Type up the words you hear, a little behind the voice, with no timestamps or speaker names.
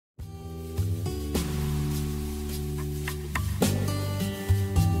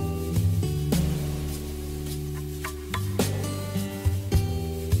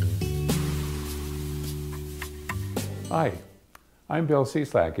Hi, I'm Bill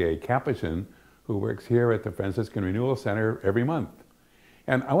Cieslak, a Capuchin who works here at the Franciscan Renewal Center every month.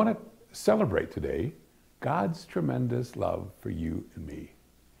 And I want to celebrate today God's tremendous love for you and me.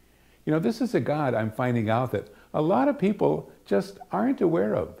 You know, this is a God I'm finding out that a lot of people just aren't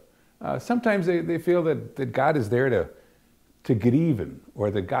aware of. Sometimes they feel that God is there to get even,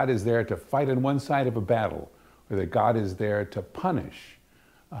 or that God is there to fight on one side of a battle, or that God is there to punish,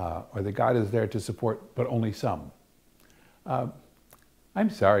 or that God is there to support, but only some. I'm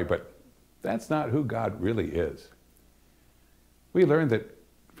sorry, but that's not who God really is. We learned that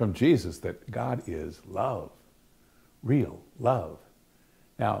from Jesus that God is love, real love.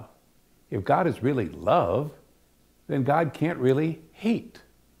 Now, if God is really love, then God can't really hate.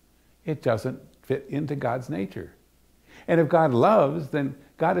 It doesn't fit into God's nature. And if God loves, then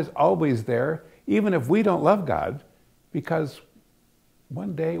God is always there, even if we don't love God, because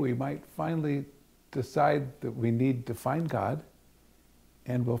one day we might finally decide that we need to find God,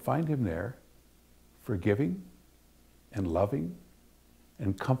 and we'll find Him there, forgiving and loving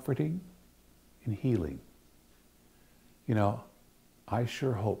and comforting and healing. You know, I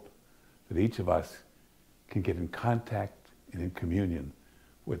sure hope that each of us can get in contact and in communion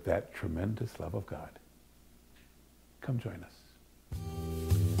with that tremendous love of God. Come join us.